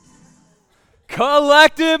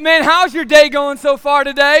Collective, man, how's your day going so far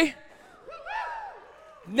today?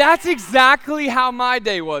 That's exactly how my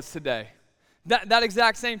day was today. That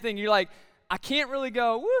exact same thing. You're like, I can't really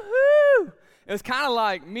go, woohoo. It was kind of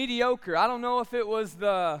like mediocre. I don't know if it was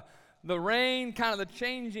the rain, kind of the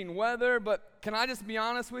changing weather, but can I just be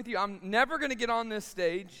honest with you? I'm never going to get on this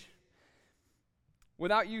stage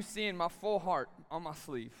without you seeing my full heart on my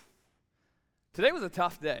sleeve. Today was a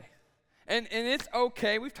tough day. And it's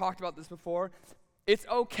okay, we've talked about this before, it's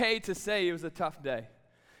okay to say it was a tough day.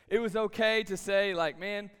 It was okay to say, like,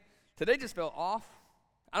 man, today just felt off.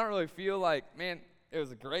 I don't really feel like, man, it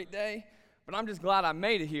was a great day, but I'm just glad I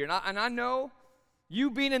made it here. And I know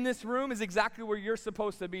you being in this room is exactly where you're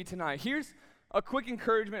supposed to be tonight. Here's a quick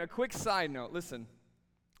encouragement, a quick side note. Listen,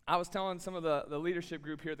 I was telling some of the leadership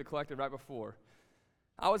group here at the Collective right before,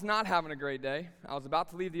 I was not having a great day. I was about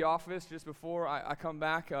to leave the office just before I come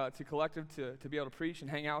back to Collective to be able to preach and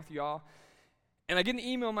hang out with y'all. And I get an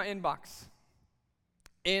email in my inbox.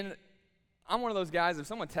 And I'm one of those guys, if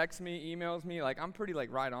someone texts me, emails me, like I'm pretty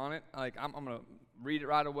like right on it. Like I'm going to read it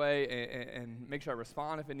right away and make sure I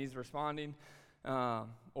respond if it needs responding. Or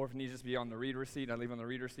if it needs to be on the read receipt, I leave on the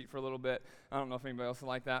read receipt for a little bit. I don't know if anybody else is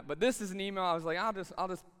like that. But this is an email, I was like, I'll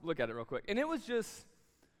just look at it real quick. And it was just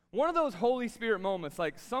one of those Holy Spirit moments,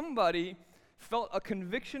 like somebody felt a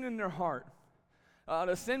conviction in their heart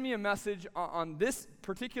to send me a message on this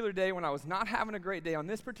particular day when I was not having a great day, on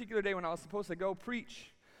this particular day when I was supposed to go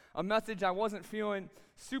preach a message I wasn't feeling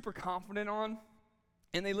super confident on,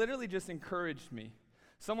 and they literally just encouraged me.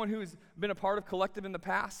 Someone who's been a part of Collective in the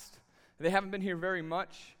past, they haven't been here very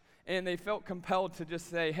much, and they felt compelled to just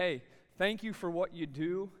say, hey, thank you for what you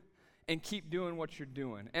do, and keep doing what you're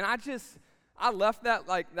doing. And I left that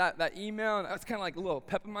that email, and I was kind of like a little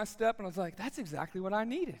pep in my step, and I was like, that's exactly what I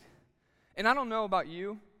needed. And I don't know about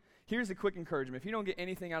you. Here's a quick encouragement. If you don't get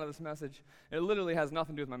anything out of this message, it literally has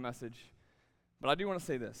nothing to do with my message, but I do want to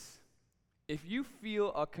say this. If you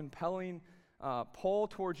feel a compelling pull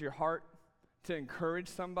towards your heart to encourage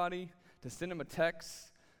somebody, to send them a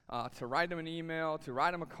text, to write them an email, to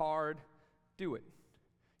write them a card, do it.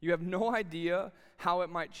 You have no idea how it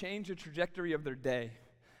might change the trajectory of their day,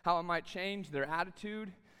 how it might change their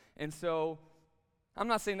attitude. And so I'm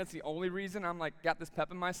not saying that's the only reason I'm like got this pep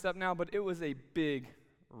in my step now, but it was a big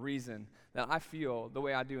reason that I feel the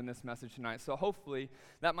way I do in this message tonight. So hopefully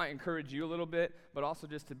that might encourage you a little bit, but also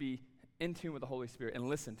just to be in tune with the Holy Spirit and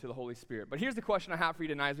listen to the Holy Spirit. But here's the question I have for you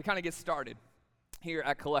tonight as we kind of get started here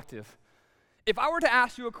at Collective. If I were to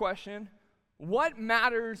ask you a question, what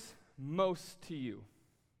matters most to you?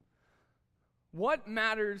 What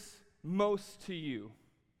matters most to you?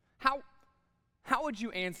 How would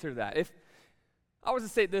you answer that? If I was to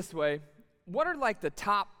say it this way, what are like the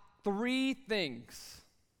top 3 things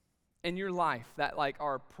in your life that like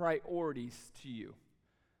are priorities to you?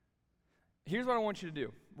 Here's what I want you to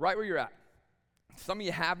do, right where you're at. Some of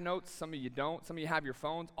you have notes, some of you don't. Some of you have your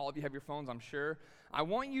phones. All of you have your phones, I'm sure. I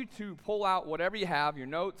want you to pull out whatever you have, your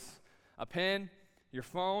notes, a pen, your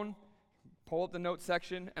phone, pull up the notes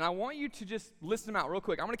section, and I want you to just list them out real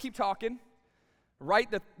quick. I'm going to keep talking.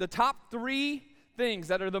 Write the top 3 things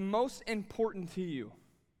that are the most important to you.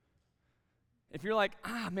 If you're like,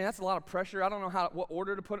 man, that's a lot of pressure. I don't know what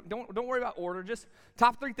order to put them. Don't worry about order. Just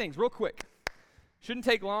top 3 things real quick. Shouldn't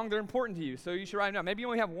take long. They're important to you, so you should write them down. Maybe you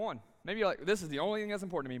only have one. Maybe you're like, this is the only thing that's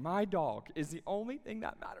important to me. My dog is the only thing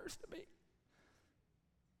that matters to me.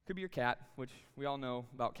 Could be your cat, which we all know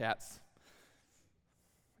about cats.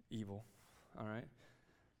 Evil. All right.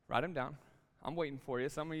 Write them down. I'm waiting for you.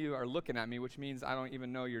 Some of you are looking at me, which means I don't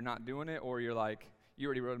even know you're not doing it, or you're like, you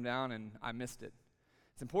already wrote them down and I missed it.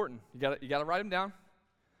 It's important. You got to write them down.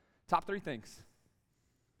 Top 3 things.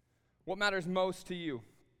 What matters most to you?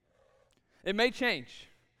 It may change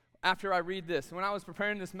after I read this. When I was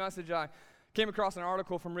preparing this message, I came across an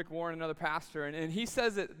article from Rick Warren, another pastor, and he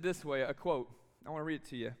says it this way, a quote. I want to read it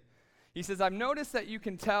to you. He says, I've noticed that you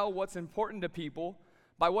can tell what's important to people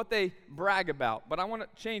by what they brag about. But I want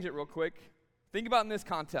to change it real quick. Think about in this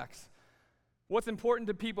context. What's important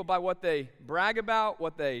to people by what they brag about,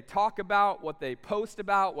 what they talk about, what they post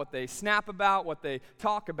about, what they snap about, what they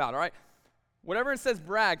talk about, all right? Whatever it says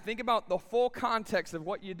brag, think about the full context of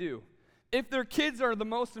what you do. If their kids are the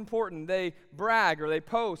most important, they brag or they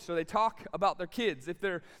post or they talk about their kids. If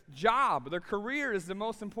their job, their career is the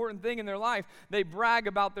most important thing in their life, they brag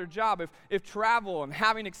about their job. If travel and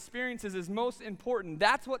having experiences is most important,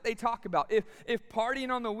 that's what they talk about. If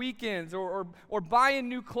partying on the weekends or buying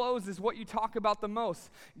new clothes is what you talk about the most,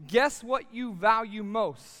 guess what you value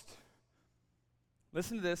most?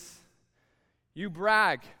 Listen to this. You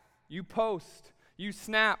brag, you post, you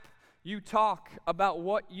snap, you talk about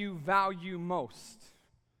what you value most.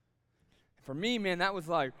 For me, man, that was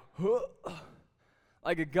like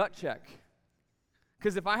a gut check.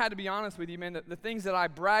 Because if I had to be honest with you, man, the things that I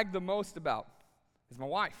brag the most about is my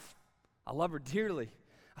wife. I love her dearly.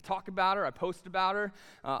 I talk about her. I post about her.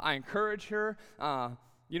 I encourage her.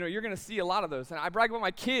 You're going to see a lot of those. And I brag about my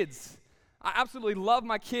kids. I absolutely love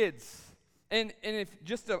my kids. And if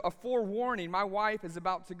just a forewarning, my wife is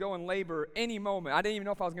about to go in labor any moment. I didn't even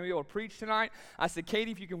know if I was going to be able to preach tonight. I said,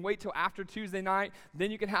 Katie, if you can wait till after Tuesday night,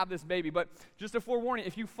 then you can have this baby. But just a forewarning,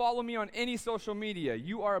 if you follow me on any social media,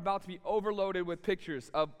 you are about to be overloaded with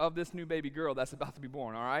pictures of this new baby girl that's about to be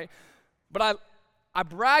born, all right? But I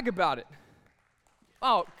brag about it.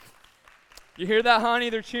 Oh, you hear that, honey?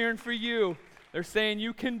 They're cheering for you. They're saying,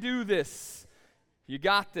 you can do this. You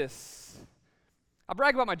got this. I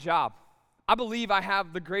brag about my job. I believe I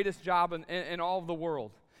have the greatest job in all of the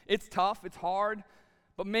world. It's tough, it's hard,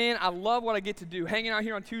 but man, I love what I get to do. Hanging out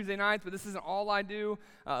here on Tuesday nights, but this isn't all I do.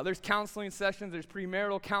 There's counseling sessions, there's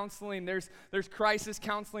premarital counseling, there's crisis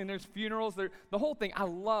counseling, there's funerals, the whole thing. I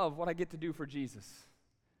love what I get to do for Jesus.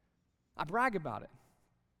 I brag about it.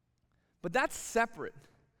 But that's separate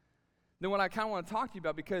than what I kind of want to talk to you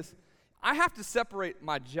about, because I have to separate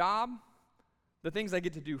my job, the things I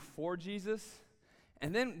get to do for Jesus.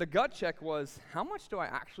 And then the gut check was, how much do I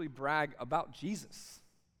actually brag about Jesus?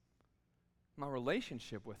 My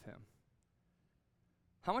relationship with him.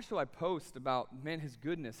 How much do I post about, man, his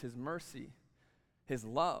goodness, his mercy, his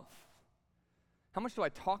love? How much do I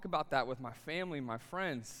talk about that with my family, my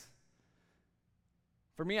friends?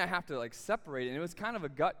 For me, I have to separate it. And it was kind of a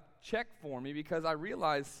gut check for me, because I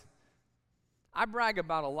realized I brag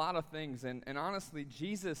about a lot of things. And honestly,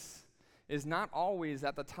 Jesus is not always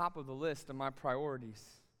at the top of the list of my priorities.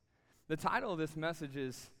 The title of this message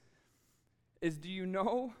is Do You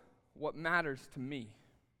Know What Matters to Me?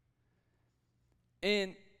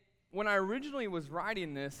 And when I originally was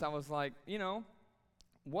writing this, I was like,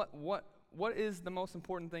 what is the most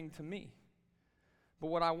important thing to me? But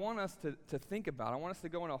what I want us to think about, I want us to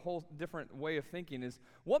go in a whole different way of thinking, is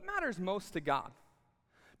what matters most to God?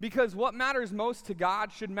 Because what matters most to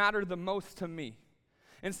God should matter the most to me.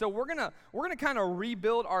 And so we're gonna kind of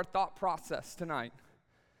rebuild our thought process tonight.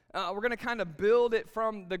 We're gonna kind of build it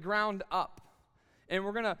from the ground up. And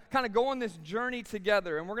we're gonna kind of go on this journey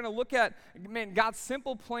together. And we're gonna look at, God's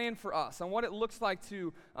simple plan for us and what it looks like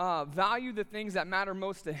to value the things that matter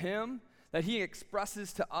most to him, that he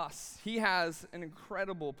expresses to us. He has an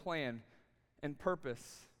incredible plan and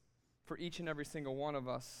purpose for each and every single one of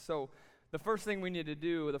us. So the first thing we need to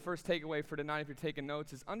do, the first takeaway for tonight, if you're taking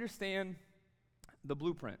notes, is understand the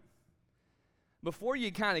blueprint. Before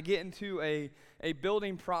you kind of get into a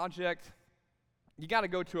building project, you got to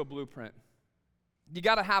go to a blueprint. You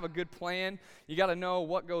got to have a good plan. You got to know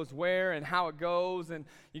what goes where and how it goes, and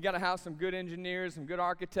you got to have some good engineers, some good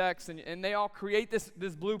architects, and they all create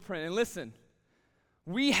this blueprint. And listen,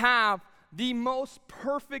 we have the most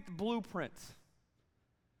perfect blueprint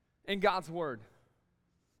in God's Word.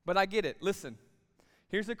 But I get it. Listen,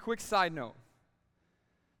 here's a quick side note.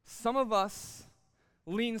 Some of us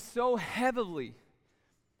lean so heavily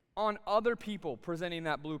on other people presenting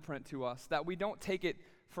that blueprint to us that we don't take it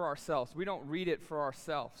for ourselves. We don't read it for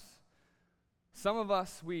ourselves. Some of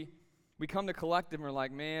us, we come to Collective and we're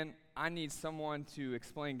like, man, I need someone to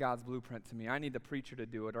explain God's blueprint to me. I need the preacher to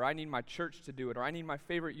do it, or I need my church to do it, or I need my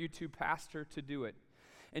favorite YouTube pastor to do it.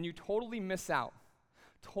 And you totally miss out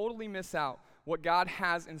what God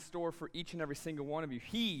has in store for each and every single one of you.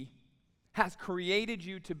 He has created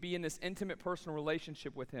you to be in this intimate personal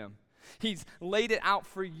relationship with him. He's laid it out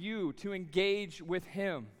for you to engage with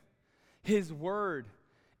him. His word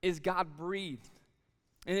is God-breathed,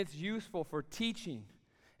 and it's useful for teaching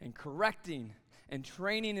and correcting and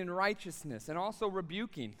training in righteousness and also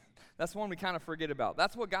rebuking. That's one we kind of forget about.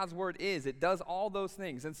 That's what God's word is. It does all those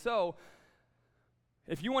things. And so,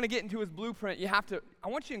 if you want to get into his blueprint, I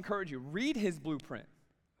want you to encourage you, read his blueprint.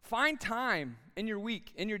 Find time in your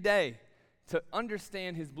week, in your day, to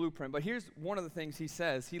understand his blueprint. But here's one of the things he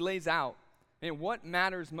says. He lays out, and what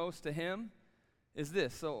matters most to him is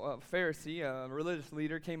this. So a Pharisee, a religious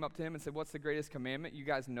leader, came up to him and said, what's the greatest commandment? You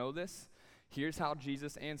guys know this. Here's how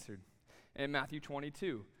Jesus answered in Matthew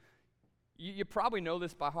 22. You probably know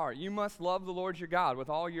this by heart. You must love the Lord your God with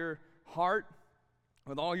all your heart,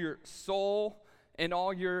 with all your soul, and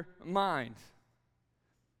all your mind.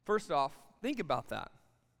 First off, think about that.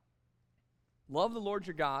 Love the Lord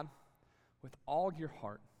your God with all your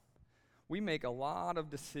heart. We make a lot of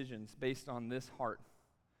decisions based on this heart,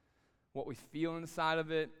 what we feel inside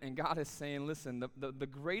of it, and God is saying, listen, the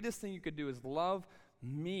greatest thing you could do is love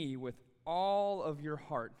me with all of your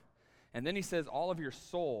heart. And then he says all of your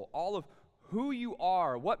soul, all of who you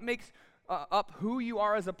are, what makes up who you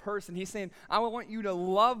are as a person. He's saying, I want you to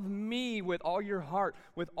love me with all your heart,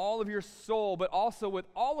 with all of your soul, but also with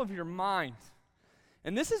all of your mind.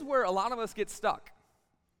 And this is where a lot of us get stuck.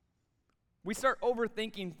 We start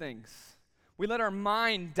overthinking things. We let our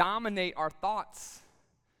mind dominate our thoughts.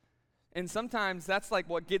 And sometimes that's like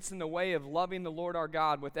what gets in the way of loving the Lord our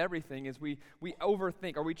God with everything is we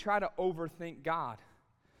overthink, or we try to overthink God.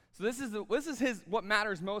 So this is what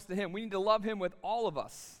matters most to him. We need to love him with all of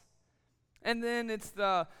us. And then it's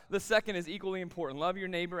the second is equally important. Love your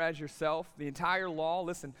neighbor as yourself. The entire law,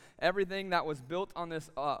 listen, everything that was built on this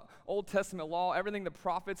Old Testament law, everything the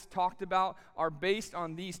prophets talked about are based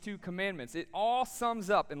on these two commandments. It all sums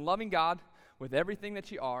up in loving God with everything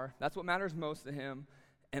that you are. That's what matters most to him,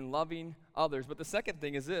 and loving others. But the second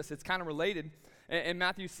thing is this. It's kind of related. In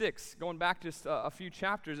Matthew 6, going back just a few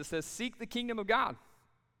chapters, it says, seek the kingdom of God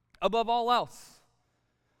above all else,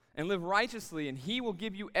 and live righteously, and he will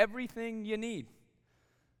give you everything you need.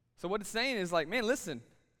 So what it's saying is like, man, listen,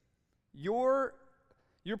 your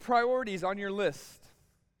priorities on your list,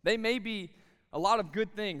 they may be a lot of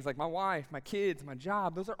good things, like my wife, my kids, my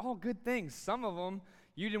job. Those are all good things. Some of them,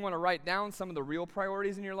 you didn't want to write down some of the real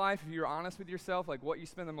priorities in your life. If you're honest with yourself, like what you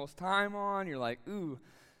spend the most time on, you're like, ooh,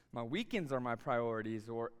 my weekends are my priorities,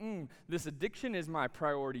 or this addiction is my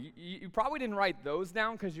priority. You probably didn't write those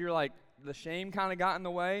down because you're like, the shame kind of got in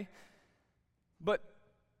the way. But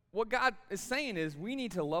what God is saying is we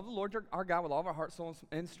need to love the Lord our God with all of our heart, soul,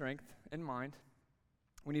 and strength and mind.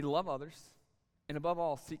 We need to love others. And above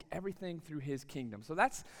all, seek everything through his kingdom. So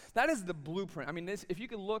that is the blueprint. I mean, if you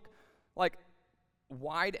could look like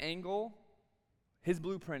wide angle, his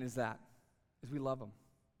blueprint is we love him.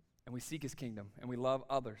 And we seek his kingdom. And we love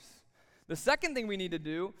others. The second thing we need to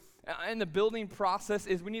do in the building process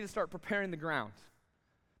is we need to start preparing the ground.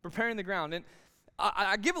 Preparing the ground. And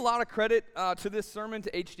I give a lot of credit to this sermon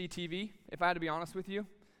to HDTV, if I had to be honest with you.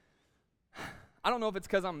 I don't know if it's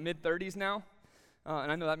because I'm mid-30s now,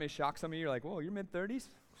 and I know that may shock some of you. You're like, whoa, you're mid-30s?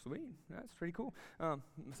 Sweet, that's pretty cool.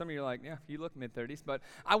 Some of you are like, yeah, you look mid-30s. But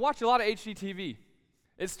I watch a lot of HDTV.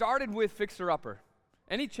 It started with Fixer Upper.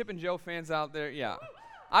 Any Chip and Jo fans out there? Yeah.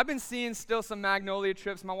 I've been seeing still some Magnolia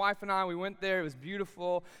trips. My wife and I, we went there. It was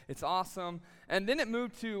beautiful. It's awesome. And then it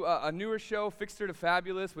moved to a newer show, Fixer to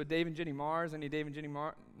Fabulous, with Dave and Jenny Mars. Any Dave and Jenny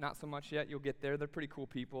Mars? Not so much yet. You'll get there. They're pretty cool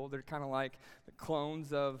people. They're kind of like the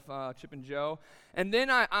clones of Chip and Jo. And then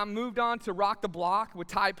I moved on to Rock the Block with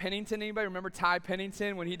Ty Pennington. Anybody remember Ty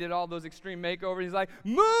Pennington when he did all those extreme makeovers? He's like,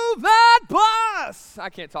 move that bus! I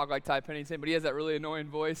can't talk like Ty Pennington, but he has that really annoying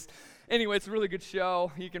voice. Anyway, it's a really good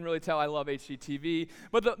show. You can really tell I love HGTV.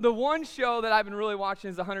 But the one show that I've been really watching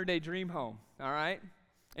is the 100-Day Dream Home, all right?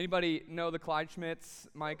 Anybody know the Clyde Schmidts,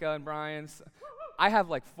 Micah and Brian's? I have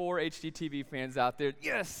like 4 HGTV fans out there.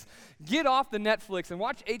 Yes! Get off the Netflix and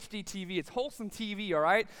watch HGTV. It's wholesome TV, all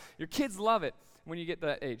right? Your kids love it when you get to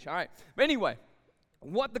that age, all right? But anyway,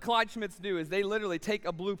 what the Clyde Schmidts do is they literally take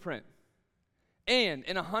a blueprint, and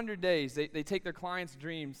in 100 days, they take their clients'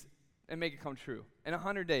 dreams and make it come true. In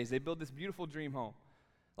 100 days, they build this beautiful dream home.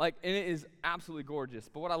 And it is absolutely gorgeous.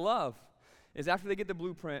 But what I love is after they get the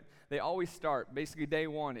blueprint, they always start, basically day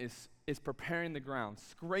one is preparing the ground,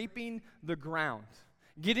 scraping the ground,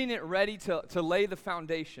 getting it ready to lay the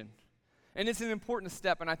foundation. And it's an important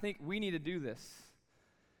step, and I think we need to do this.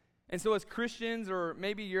 And so as Christians, or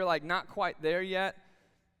maybe you're like not quite there yet,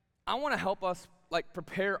 I want to help us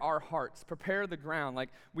prepare our hearts, prepare the ground.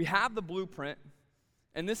 We have the blueprint,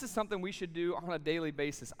 and this is something we should do on a daily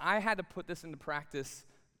basis. I had to put this into practice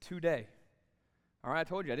today. All right, I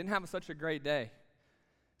told you, I didn't have such a great day.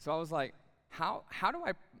 So I was like, how do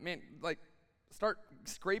I, start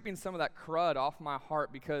scraping some of that crud off my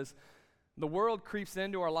heart? Because the world creeps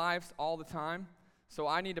into our lives all the time, so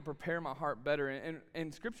I need to prepare my heart better.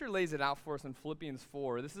 And Scripture lays it out for us in Philippians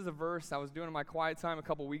 4. This is a verse I was doing in my quiet time a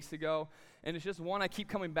couple weeks ago, and it's just one I keep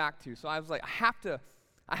coming back to. So I was like,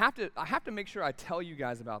 I have to make sure I tell you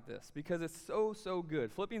guys about this because it's so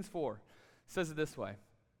good. Philippians 4 says it this way.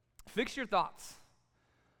 Fix your thoughts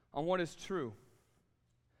on what is true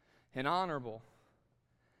and honorable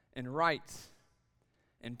and right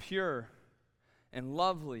and pure and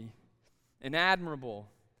lovely and admirable.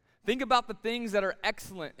 Think about the things that are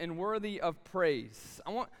excellent and worthy of praise.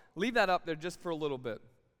 Leave that up there just for a little bit.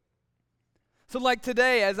 So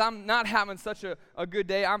today, as I'm not having such a good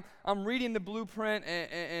day, I'm reading the blueprint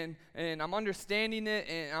and I'm understanding it,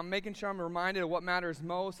 and I'm making sure I'm reminded of what matters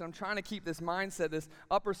most. And I'm trying to keep this mindset, this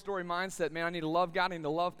upper story mindset. Man, I need to love God, I need to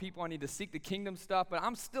love people, I need to seek the kingdom stuff, but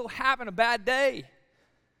I'm still having a bad day.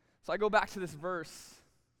 So I go back to this verse,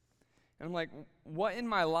 And I'm like, what in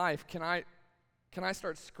my life can I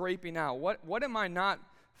start scraping out? What am I not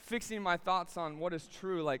fixing my thoughts on what is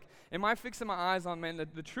true? Like, am I fixing my eyes on, man,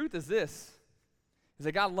 the truth is this, is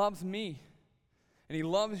that God loves me, and he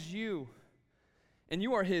loves you, and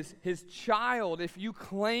you are his child if you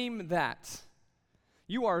claim that.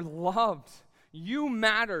 You are loved. You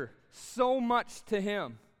matter so much to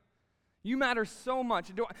him. You matter so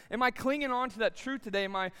much. Am I clinging on to that truth today?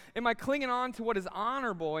 Am I clinging on to what is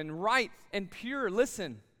honorable and right and pure?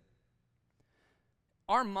 Listen,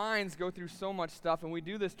 our minds go through so much stuff, and we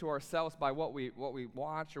do this to ourselves by what we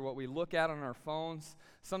watch or what we look at on our phones.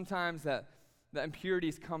 Sometimes the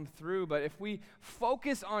impurities come through, but if we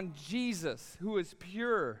focus on Jesus, who is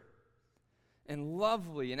pure and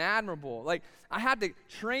lovely and admirable, like, I had to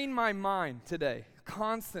train my mind today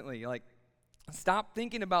constantly, like, stop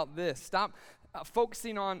thinking about this. Stop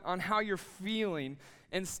focusing on how you're feeling.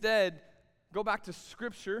 Instead, go back to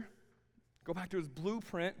Scripture, go back to his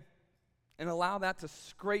blueprint, and allow that to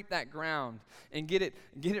scrape that ground and get it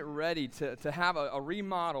ready to have a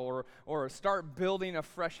remodel or start building a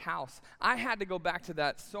fresh house. I had to go back to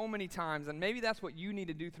that so many times, and maybe that's what you need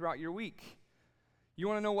to do throughout your week. You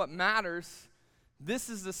want to know what matters? This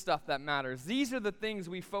is the stuff that matters. These are the things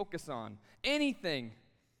we focus on. Anything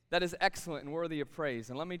that is excellent and worthy of praise.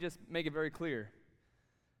 And let me just make it very clear.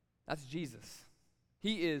 That's Jesus.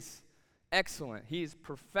 He is excellent. He is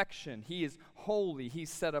perfection. He is holy. He's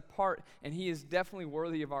set apart. And he is definitely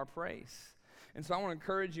worthy of our praise. And so I want to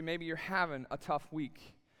encourage you, maybe you're having a tough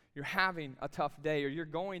week. You're having a tough day, or you're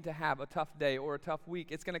going to have a tough day or a tough week.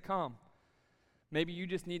 It's going to come. Maybe you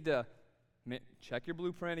just need to check your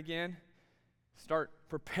blueprint again. Start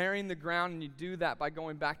preparing the ground, and you do that by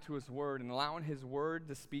going back to his word and allowing his word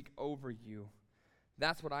to speak over you.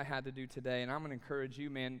 That's what I had to do today, and I'm going to encourage you,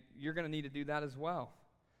 man, you're going to need to do that as well.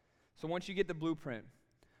 So once you get the blueprint,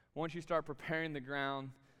 once you start preparing the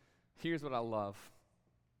ground, here's what I love.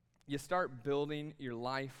 You start building your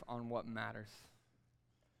life on what matters.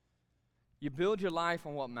 You build your life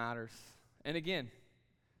on what matters. And again,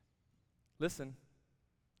 listen,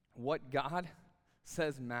 what God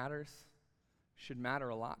says matters should matter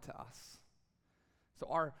a lot to us. So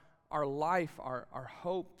our life, our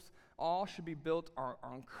hopes, all should be built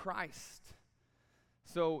on Christ.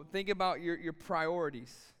 So think about your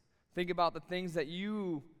priorities. Think about the things that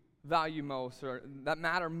you value most or that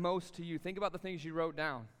matter most to you. Think about the things you wrote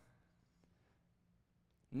down.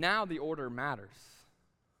 Now the order matters.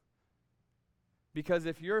 Because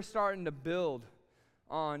if you're starting to build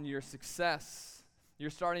on your success, you're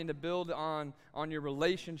starting to build on your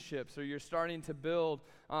relationships, or you're starting to build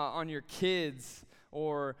on your kids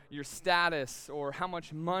or your status or how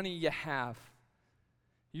much money you have,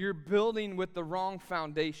 you're building with the wrong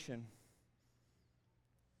foundation.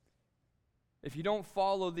 If you don't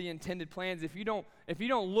follow the intended plans, if you don't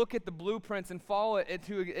look at the blueprints and follow it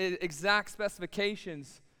to exact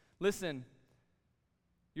specifications, listen,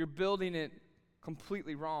 you're building it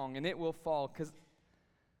completely wrong, and it will fall. Because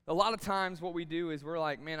a lot of times what we do is we're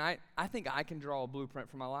like, man, I think I can draw a blueprint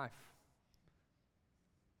for my life.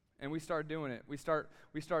 And we start doing it. We start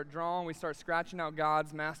drawing, we start scratching out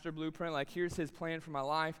God's master blueprint, like, here's his plan for my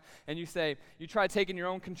life. And you try taking your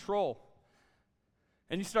own control.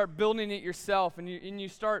 And you start building it yourself, and you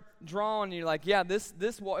start drawing, and you're like, yeah,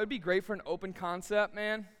 this wall, it'd be great for an open concept,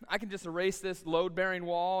 man. I can just erase this load-bearing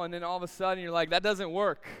wall, and then all of a sudden you're like, that doesn't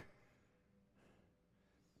work.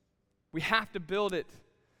 We have to build it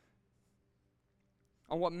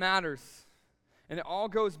on what matters. And it all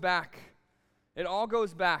goes back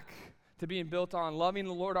to being built on loving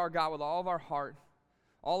the Lord our God with all of our heart,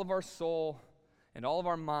 all of our soul, and all of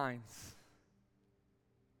our minds.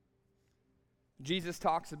 Jesus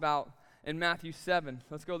talks about in Matthew 7.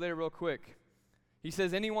 Let's go there real quick. He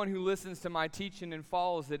says, anyone who listens to my teaching and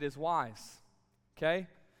follows it is wise. Okay?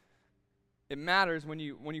 It matters when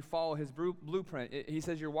you follow his blueprint. He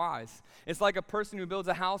says you're wise. It's like a person who builds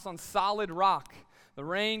a house on solid rock. The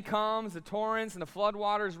rain comes, the torrents and the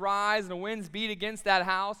floodwaters rise, and the winds beat against that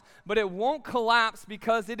house, but it won't collapse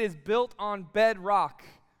because it is built on bedrock.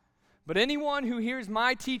 But anyone who hears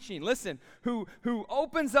my teaching, listen, who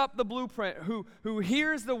opens up the blueprint, who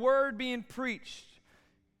hears the word being preached,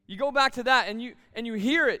 you go back to that and you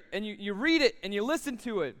hear it, and you read it, and you listen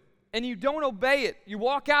to it, and you don't obey it. You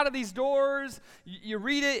walk out of these doors, you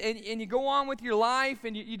read it, and you go on with your life,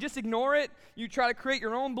 and you just ignore it. You try to create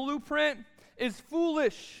your own blueprint. Is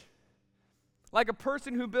foolish. Like a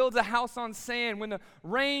person who builds a house on sand. When the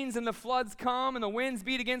rains and the floods come and the winds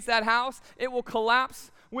beat against that house, it will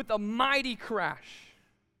collapse with a mighty crash.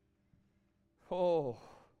 Oh,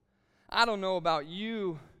 I don't know about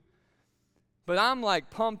you, But I'm like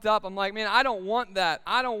pumped up. I'm like, man, I don't want that.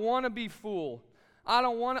 I don't want to be fool. I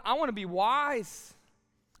want to be wise.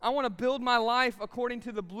 I want to build my life according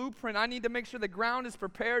to the blueprint. I need to make sure the ground is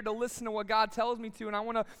prepared to listen to what God tells me to, and I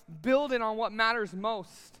want to build it on what matters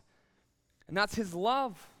most. And that's his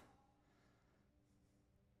love.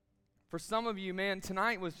 For some of you, man,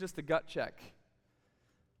 tonight was just a gut check.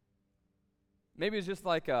 Maybe it's just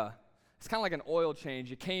like it's kind of like an oil change.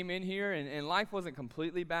 You came in here and life wasn't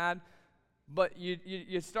completely bad, but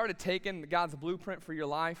you started taking God's blueprint for your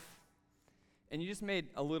life, and you just made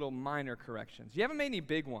a little minor corrections. You haven't made any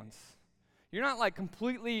big ones. You're not like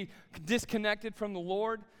completely disconnected from the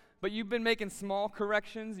Lord, but you've been making small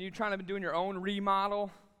corrections, and you're trying to be doing your own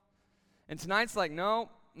remodel. And tonight's like, nope,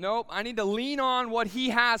 I need to lean on what he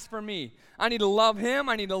has for me. I need to love him.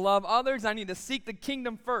 I need to love others. I need to seek the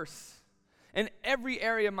kingdom first in every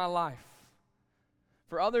area of my life.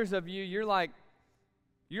 For others of you,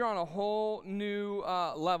 you're on a whole new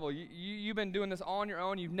level. You've been doing this all on your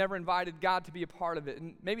own. You've never invited God to be a part of it.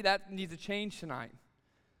 And maybe that needs to change tonight.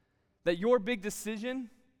 That your big decision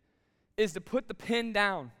is to put the pen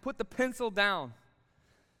down, put the pencil down.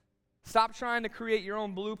 Stop trying to create your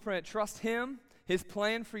own blueprint. Trust him, his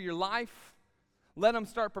plan for your life. Let him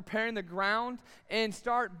start preparing the ground and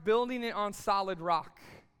start building it on solid rock.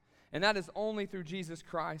 And that is only through Jesus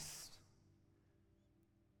Christ.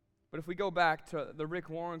 But if we go back to the Rick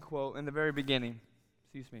Warren quote in the very beginning,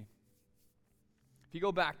 if you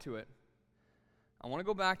go back to it, I want to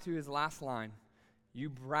go back to his last line. You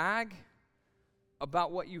brag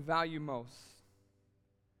about what you value most.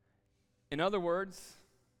 In other words,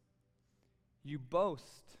 you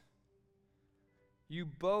boast. You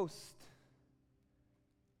boast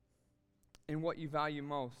in what you value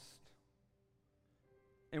most,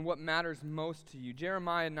 and what matters most to you.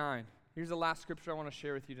 Jeremiah 9. Here's the last scripture I want to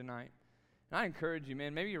share with you tonight. And I encourage you,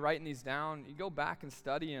 man, maybe you're writing these down. You go back and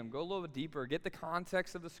study them. Go a little bit deeper. Get the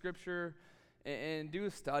context of the scripture and do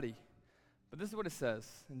a study. But this is what it says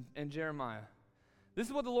in Jeremiah. This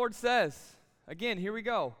is what the Lord says. Again, here we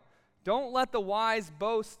go. Don't let the wise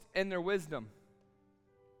boast in their wisdom.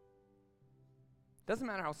 Doesn't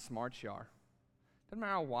matter how smart you are. Doesn't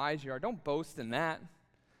matter how wise you are. Don't boast in that.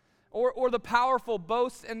 Or the powerful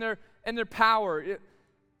boast in their power.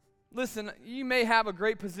 Listen, you may have a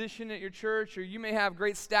great position at your church, or you may have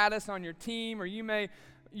great status on your team, or you may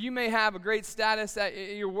have a great status at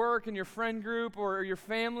your work and your friend group or your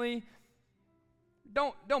family.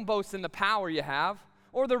 Don't boast in the power you have.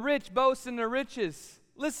 Or the rich boast in their riches.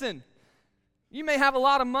 Listen, you may have a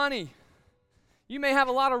lot of money. You may have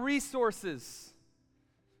a lot of resources.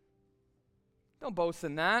 Don't boast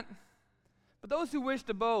in that. But those who wish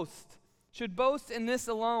to boast should boast in this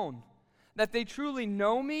alone, that they truly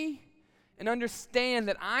know me and understand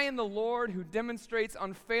that I am the Lord who demonstrates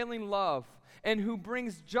unfailing love and who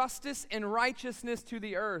brings justice and righteousness to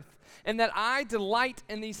the earth, and that I delight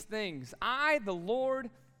in these things. I, the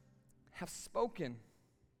Lord, have spoken.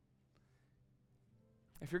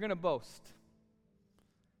 If you're going to boast,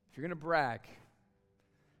 if you're going to brag,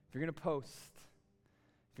 if you're going to post,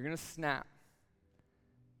 if you're going to snap,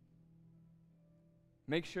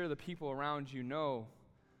 make sure the people around you know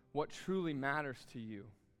what truly matters to you.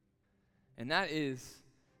 And that is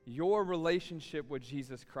your relationship with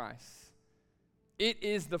Jesus Christ. It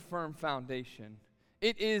is the firm foundation.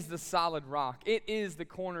 It is the solid rock. It is the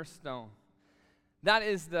cornerstone. That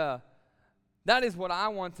is what I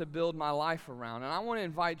want to build my life around. And I want to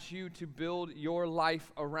invite you to build your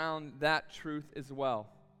life around that truth as well.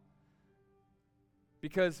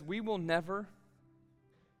 Because we will never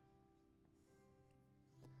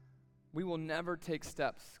take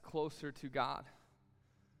steps closer to God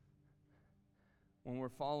when we're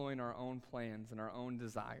following our own plans and our own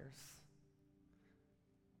desires.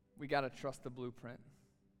 We got to trust the blueprint.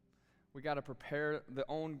 We got to prepare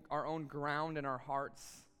our own ground in our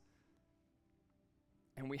hearts.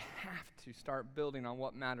 And we have to start building on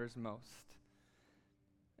what matters most.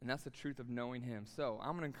 And that's the truth of knowing him. So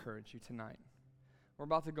I'm going to encourage you tonight. We're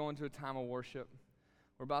about to go into a time of worship.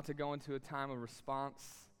 We're about to go into a time of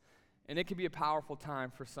response. And it could be a powerful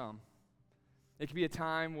time for some. It could be a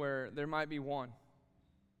time where there might be one.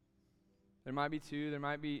 There might be two. There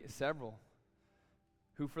might be several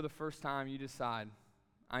who for the first time you decide,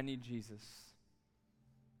 I need Jesus.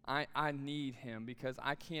 I need him because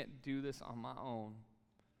I can't do this on my own.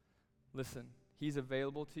 Listen, he's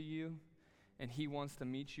available to you, and he wants to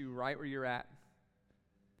meet you right where you're at.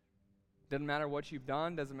 Doesn't matter what you've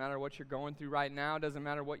done. Doesn't matter what you're going through right now. Doesn't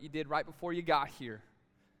matter what you did right before you got here.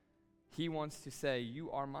 He wants to say,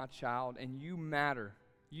 you are my child, and you matter.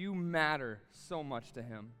 You matter so much to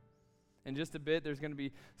him. In just a bit, there's going to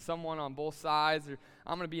be someone on both sides.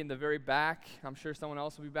 I'm going to be in the very back. I'm sure someone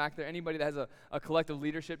else will be back there. Anybody that has a collective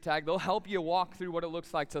leadership tag, they'll help you walk through what it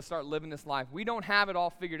looks like to start living this life. We don't have it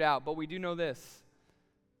all figured out, but we do know this.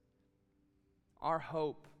 Our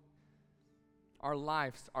hope, our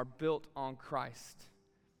lives are built on Christ.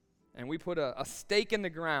 And we put a stake in the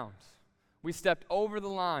ground. We stepped over the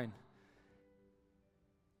line,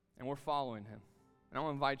 and we're following him. And I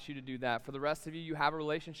want to invite you to do that. For the rest of you, you have a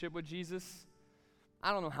relationship with Jesus.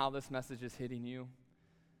 I don't know how this message is hitting you.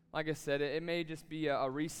 Like I said, it may just be a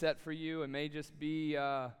reset for you. It may just be,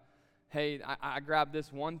 hey, I grabbed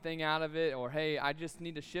this one thing out of it, or hey, I just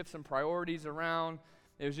need to shift some priorities around.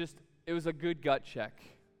 It was a good gut check.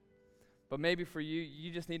 But maybe for you, you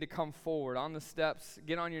just need to come forward on the steps,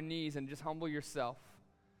 get on your knees, and just humble yourself.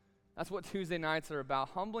 That's what Tuesday nights are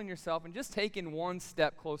about, humbling yourself and just taking one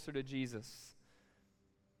step closer to Jesus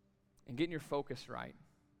and getting your focus right.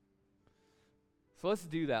 So let's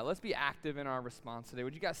do that. Let's be active in our response today.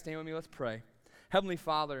 Would you guys stand with me? Let's pray. Heavenly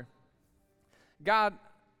Father, God,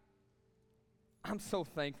 I'm so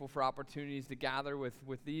thankful for opportunities to gather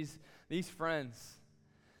with these friends.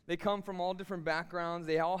 They come from all different backgrounds.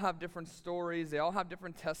 They all have different stories. They all have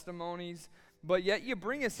different testimonies. But yet you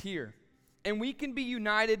bring us here. And we can be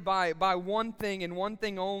united by one thing and one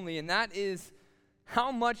thing only, and that is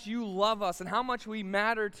how much you love us and how much we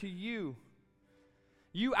matter to you.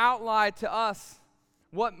 You outlined to us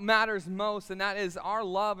what matters most, and that is our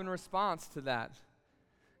love and response to that.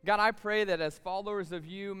 God, I pray that as followers of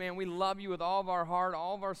you, man, we love you with all of our heart,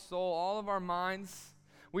 all of our soul, all of our minds.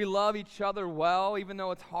 We love each other well, even though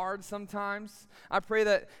it's hard sometimes. I pray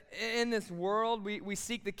that in this world, we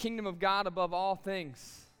seek the kingdom of God above all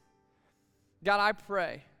things. God, I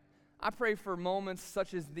pray for moments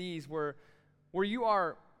such as these where you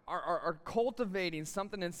are cultivating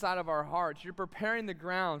something inside of our hearts. You're preparing the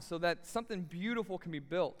ground so that something beautiful can be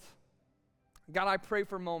built. God, I pray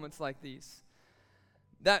for moments like these.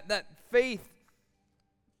 That faith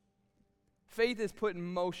is put in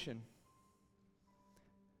motion.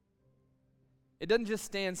 It doesn't just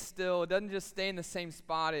stand still. It doesn't just stay in the same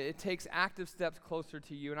spot. It takes active steps closer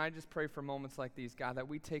to you. And I just pray for moments like these, God, that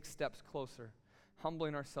we take steps closer,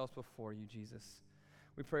 humbling ourselves before you, Jesus.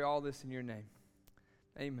 We pray all this in your name.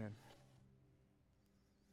 Amen.